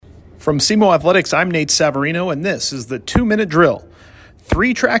From SEMO Athletics, I'm Nate Savarino, and this is the 2-Minute Drill.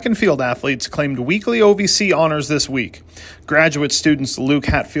 3 track and field athletes claimed weekly OVC honors this week. Graduate students Luke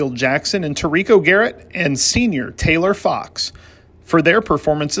Hatfield Jackson and Terrico Garrett and senior Taylor Fox for their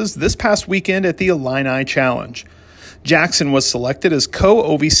performances this past weekend at the Illini Challenge. Jackson was selected as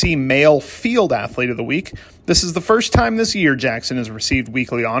co-OVC Male Field Athlete of the Week. This is the first time this year Jackson has received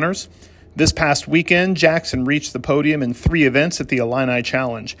weekly honors. This past weekend, Jackson reached the podium in 3 events at the Illini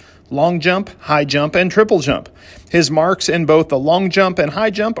Challenge: long jump, high jump, and triple jump. His marks in both the long jump and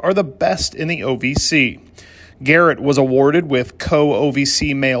high jump are the best in the OVC. Garrett was awarded with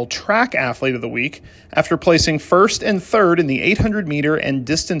co-OVC Male Track Athlete of the Week after placing first and third in the 800-meter and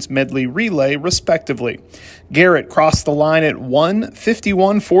distance medley relay, respectively. Garrett crossed the line at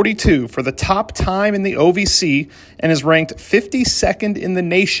 1:51.42 for the top time in the OVC and is ranked 52nd in the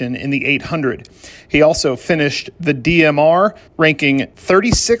nation in the 800. He also finished the DMR, ranking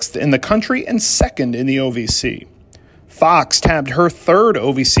 36th in the country and 2nd in the OVC. Fox tabbed her 3rd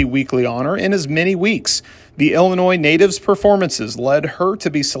OVC weekly honor in as many weeks. The Illinois native's performances led her to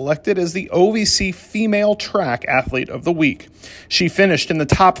be selected as the OVC Female Track Athlete of the Week. She finished in the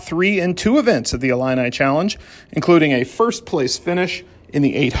top 3 in 2 events at the Illini Challenge, including a first-place finish in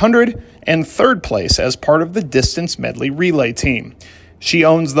the 800 and 3rd place as part of the distance medley relay team. She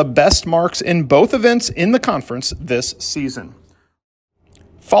owns the best marks in both events in the conference this season.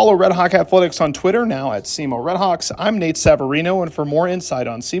 Follow Red Hawk Athletics on Twitter, now at SEMO Redhawks. I'm Nate Savarino, and for more insight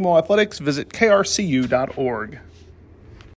on SEMO Athletics, visit krcu.org.